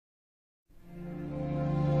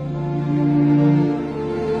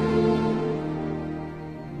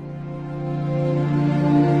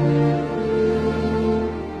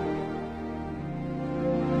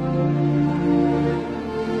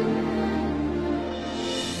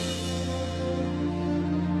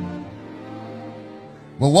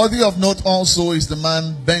But worthy of note also is the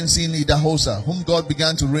man Benson Idahosa, whom God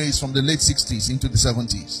began to raise from the late 60s into the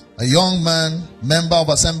 70s. A young man, member of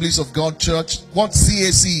Assemblies of God Church. What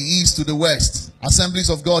CAC is to the west,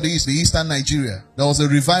 Assemblies of God is the eastern Nigeria. There was a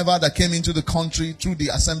revival that came into the country through the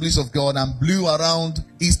Assemblies of God and blew around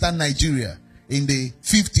eastern Nigeria in the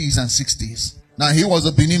 50s and 60s. Now, he was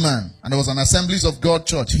a Benin man, and there was an Assemblies of God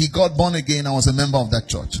church. He got born again and was a member of that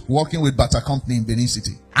church, working with Bata Company in Benin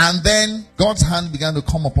City. And then God's hand began to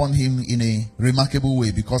come upon him in a remarkable way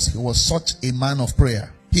because he was such a man of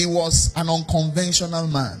prayer. He was an unconventional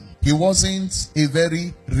man. He wasn't a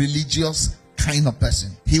very religious kind of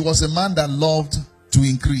person. He was a man that loved to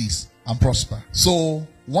increase and prosper. So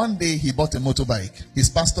one day he bought a motorbike. His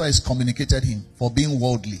pastor excommunicated him for being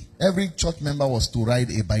worldly. Every church member was to ride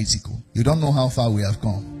a bicycle. You don't know how far we have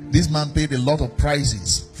come. This man paid a lot of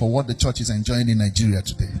prices for what the church is enjoying in Nigeria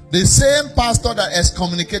today. The same pastor that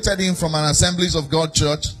excommunicated him from an Assemblies of God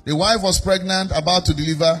church, the wife was pregnant, about to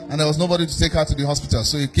deliver, and there was nobody to take her to the hospital,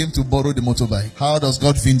 so he came to borrow the motorbike. How does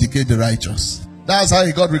God vindicate the righteous? That's how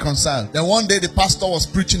he got reconciled. Then one day the pastor was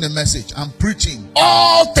preaching a message and preaching,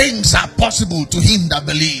 all things are possible to him that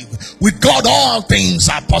believe. With God all things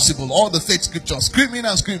are possible. All the faith scriptures, screaming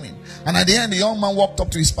and screaming. And at the end the young man walked up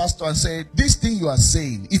to his pastor and said, this thing you are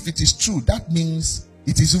saying, if it is true, that means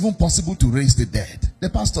it is even possible to raise the dead. The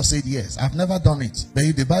pastor said, yes, I've never done it. But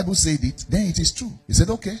if the Bible said it, then it is true. He said,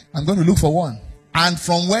 okay, I'm going to look for one. And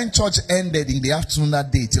from when church ended in the afternoon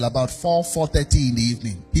that day till about 4:30 in the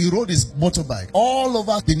evening, he rode his motorbike all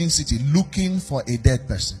over Benin City looking for a dead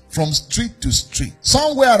person. From street to street.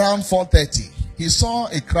 Somewhere around 4:30, he saw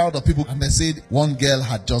a crowd of people and they said one girl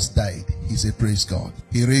had just died. He said, praise God.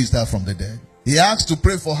 He raised her from the dead. He asked to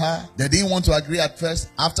pray for her. They didn't want to agree at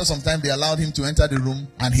first. After some time, they allowed him to enter the room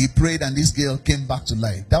and he prayed and this girl came back to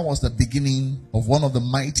life. That was the beginning of one of the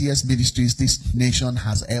mightiest ministries this nation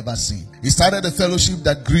has ever seen. He started a fellowship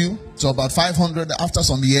that grew to about 500 after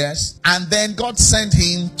some years. And then God sent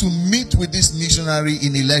him to meet with this missionary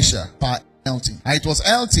in Elisha, Elton. And it was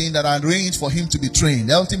Elton that arranged for him to be trained.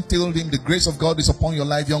 Elton told him, the grace of God is upon your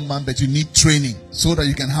life, young man, but you need training so that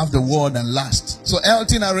you can have the word and last. So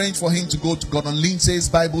Elton arranged for him to go to Gordon Lindsay's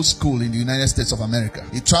Bible School in the United States of America.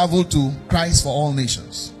 He traveled to Christ for All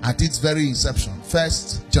Nations at its very inception,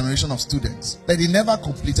 first generation of students. But he never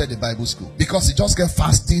completed the Bible school because he just kept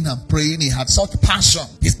fasting and praying. He had such passion.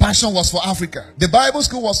 His passion was for Africa. The Bible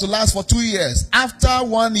school was to last for 2 years. After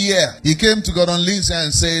 1 year, he came to Gordon Lindsay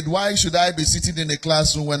and said, why should I be sitting in a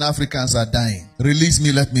classroom when Africans are dying? Release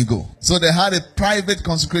me, let me go. So they had a private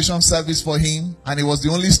consecration service for him, and he was the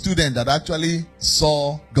only student that actually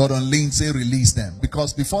saw Gordon Lindsay release them,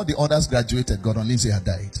 because before the others graduated, Gordon Lindsay had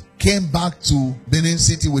died. Came back to Benin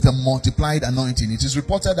City with a multiplied anointing. It is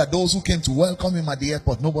reported that those who came to welcome him at the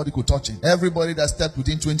airport, nobody could touch him. Everybody that stepped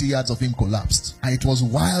within 20 yards of him collapsed. And it was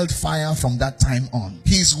wildfire from that time on.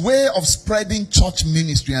 His way of spreading church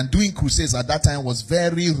ministry and doing crusades at that time was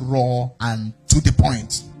very raw and to the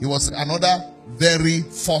point. He was another very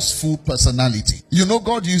forceful personality. You know,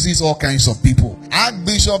 God uses all kinds of people.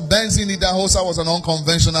 Archbishop Benson Idahosa was an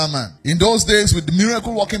unconventional man. In those days, with the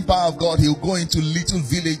miracle working power of God, he would go into little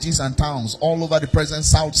villages and towns all over the present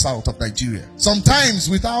south of Nigeria. Sometimes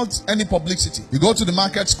without any publicity. You go to the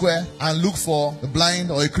market square and look for a blind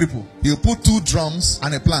or a cripple. He'll put 2 drums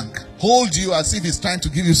and a plank. Hold you as if he's trying to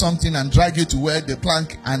give you something and drag you to where the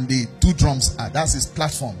plank and the 2 drums are. That's his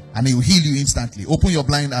platform. And he will heal you instantly. Open your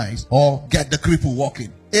blind eyes or get the cripple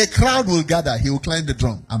walking. A crowd will gather. He will climb the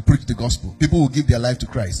drum and preach the gospel. People will give their life to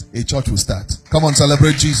Christ. A church will start. Come on,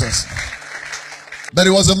 celebrate Jesus. But he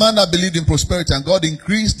was a man that believed in prosperity, and God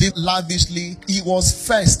increased him lavishly. He was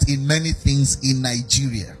first in many things in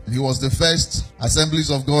Nigeria. He was the first Assemblies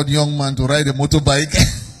of God young man to ride a motorbike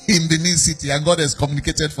in Benin City, and God has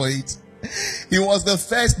communicated for it. He was the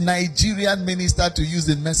first Nigerian minister to use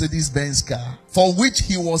a Mercedes-Benz car, for which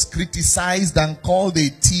he was criticized and called a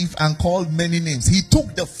thief and called many names. He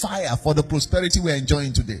took the fire for the prosperity we're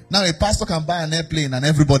enjoying today. Now a pastor can buy an airplane and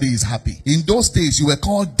everybody is happy. In those days, you were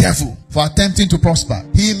called devil for attempting to prosper.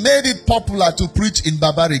 He made it popular to preach in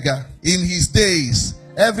Babariga. In his days,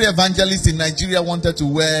 every evangelist in Nigeria wanted to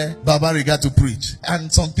wear Babariga to preach.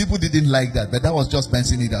 And some people didn't like that, but that was just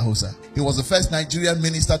Benson Idahosa. He was the first Nigerian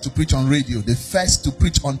minister to preach on radio, the first to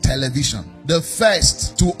preach on television, the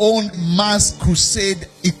first to own mass crusade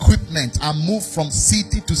equipment and move from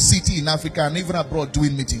city to city in Africa and even abroad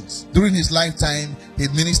doing meetings. During his lifetime, he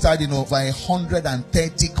ministered in over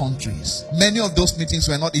 130 countries. Many of those meetings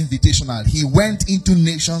were not invitational. He went into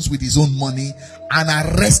nations with his own money and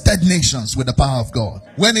arrested nations with the power of God.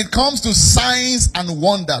 When it comes to signs and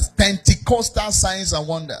wonders, Pentecostal signs and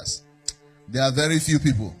wonders, There are very few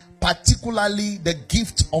people. Particularly the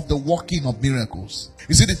gift of the working of miracles.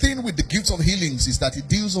 You see, the thing with the gift of healings is that it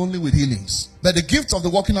deals only with healings. But the gift of the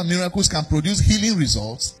working of miracles can produce healing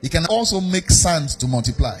results. It can also make sand to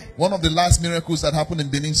multiply. One of the last miracles that happened in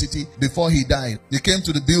Benin City before he died, he came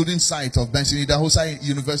to the building site of Benson Idahosa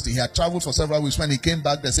University. He had traveled for several weeks. When he came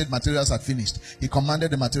back, they said materials had finished. He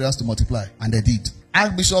commanded the materials to multiply, and they did.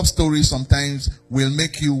 Archbishop stories sometimes will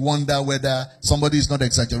make you wonder whether somebody is not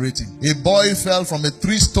exaggerating. A boy fell from a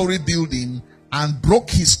 3-story building and broke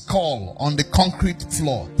his skull on the concrete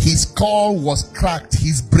floor. His skull was cracked.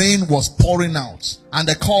 His brain was pouring out. And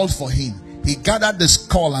they called for him. He gathered the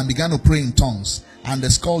skull and began to pray in tongues. And the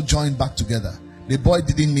skull joined back together. The boy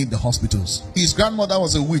didn't need the hospitals. His grandmother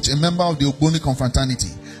was a witch, a member of the Ogboni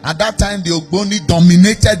confraternity. At that time, the Ogboni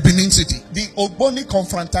dominated Benin City. The Ogboni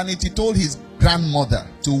confraternity told his grandmother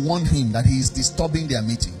to warn him that he is disturbing their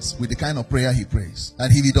meetings with the kind of prayer he prays.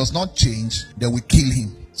 And if he does not change, they will kill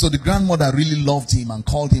him. So the grandmother really loved him and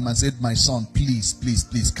called him and said, my son, please, please,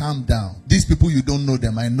 please, calm down. These people, you don't know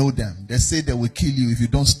them. I know them. They say they will kill you if you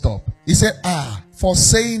don't stop. He said, for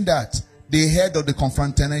saying that, the head of the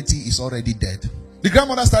confraternity is already dead. The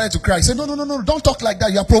grandmother started to cry. He said, no, don't talk like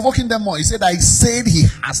that. You are provoking them more. He said, I said he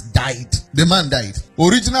has died. The man died.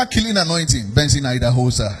 Original killing anointing, Benson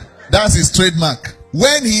Idahosa. That's his trademark.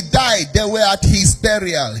 When he died, they were at his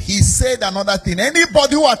burial. He said another thing.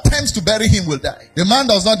 Anybody who attempts to bury him will die. The man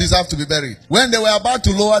does not deserve to be buried. When they were about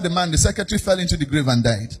to lower the man, the secretary fell into the grave and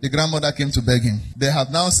died. The grandmother came to beg him. They have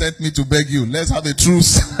now sent me to beg you. Let's have a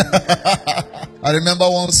truce. I remember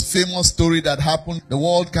one famous story that happened. The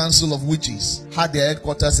World Council of Witches had their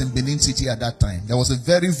headquarters in Benin City at that time. There was a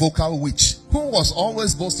very vocal witch who was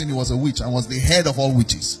always boasting he was a witch and was the head of all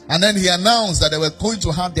witches. And then he announced that they were going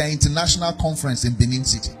to have their international conference in Benin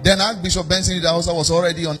City. Then Archbishop Benson Idahosa was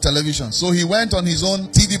already on television. So he went on his own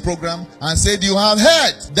TV program and said, you have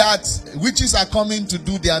heard that witches are coming to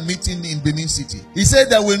do their meeting in Benin City. He said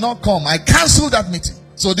they will not come. I cancelled that meeting.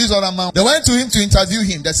 So this other man, they went to him to interview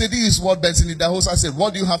him. They said, this is what Benson Idahosa said.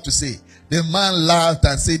 What do you have to say? The man laughed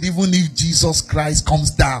and said, even if Jesus Christ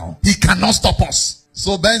comes down, he cannot stop us.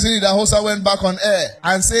 So Benson Idahosa went back on air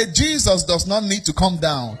and said, Jesus does not need to come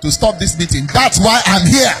down to stop this meeting. That's why I'm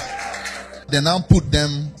here. They now put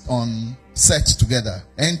them on set together.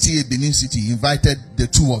 NTA Benin City invited the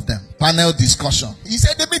two of them. Panel discussion. He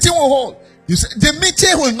said, the meeting will hold. You said, the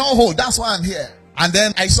meeting will not hold. That's why I'm here. And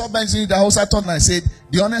then I saw Benson Idahosa talk and I said,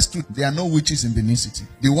 the honest truth, there are no witches in Benin City.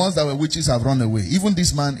 The ones that were witches have run away. Even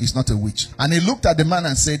this man is not a witch. And he looked at the man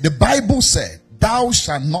and said, the Bible said, thou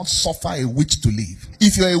shalt not suffer a witch to live.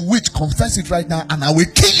 If you're a witch, confess it right now and I will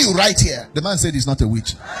kill you right here. The man said he's not a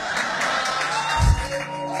witch.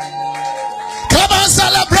 Come on,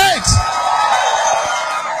 celebrate!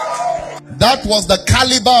 That was the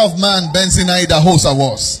caliber of man Benson Idahosa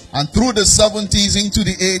was. And through the 70s into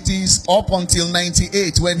the 80s, up until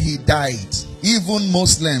 98 when he died, even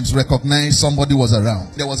Muslims recognized somebody was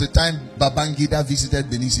around. There was a time Babangida visited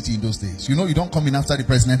Benin City in those days. You know, you don't come in after the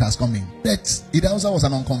president has come in. But Idahosa was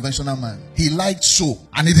an unconventional man. He liked show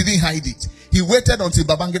and he didn't hide it. He waited until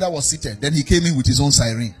Babangida was seated. Then he came in with his own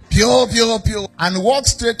siren. Pure, pure, pure. And walked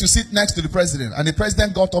straight to sit next to the president. And the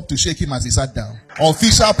president got up to shake him as he sat down.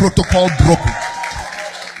 Official protocol broken.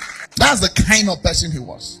 That's the kind of person he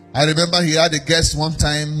was. I remember he had a guest one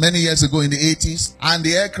time many years ago in the 80s. And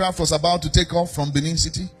the aircraft was about to take off from Benin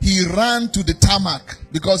City. He ran to the tarmac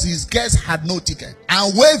because his guest had no ticket.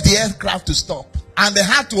 And waved the aircraft to stop. And they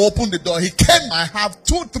had to open the door. He came. I have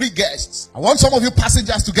 2-3 guests. I want some of you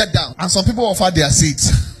passengers to get down. And some people offered their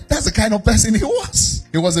seats. That's the kind of person he was.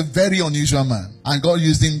 He was a very unusual man. And God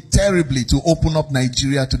used him terribly to open up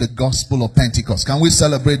Nigeria to the gospel of Pentecost. Can we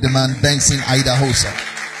celebrate the man Benson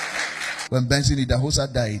Idahosa? When Benson Idahosa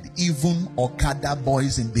died, even Okada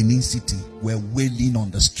boys in Benin City were wailing on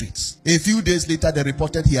the streets. A few days later, they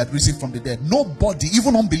reported he had risen from the dead. Nobody,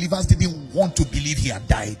 even unbelievers, didn't want to believe he had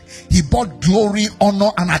died. He brought glory,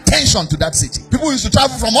 honor, and attention to that city. People used to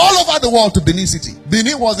travel from all over the world to Benin City.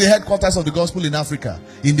 Benin was the headquarters of the gospel in Africa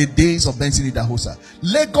in the days of Benson Idahosa.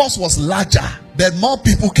 Lagos was larger, but more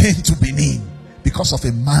people came to Benin because of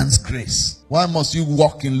a man's grace. Why must you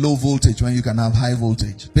walk in low voltage when you can have high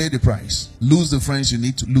voltage? Pay the price. Lose the friends you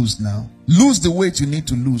need to lose now. Lose the weight you need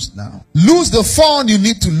to lose now. Lose the fun you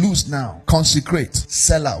need to lose now. Consecrate.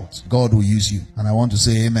 Sell out. God will use you. And I want to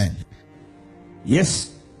say amen.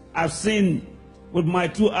 Yes, I've seen with my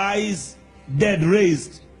 2 eyes dead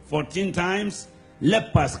raised 14 times,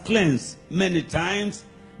 lepers cleansed many times,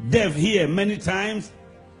 deaf hear many times.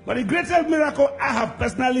 But the greatest miracle I have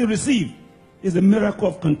personally received is the miracle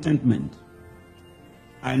of contentment.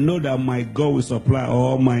 I know that my God will supply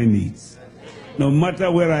all my needs. no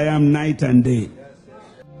matter where I am night and day.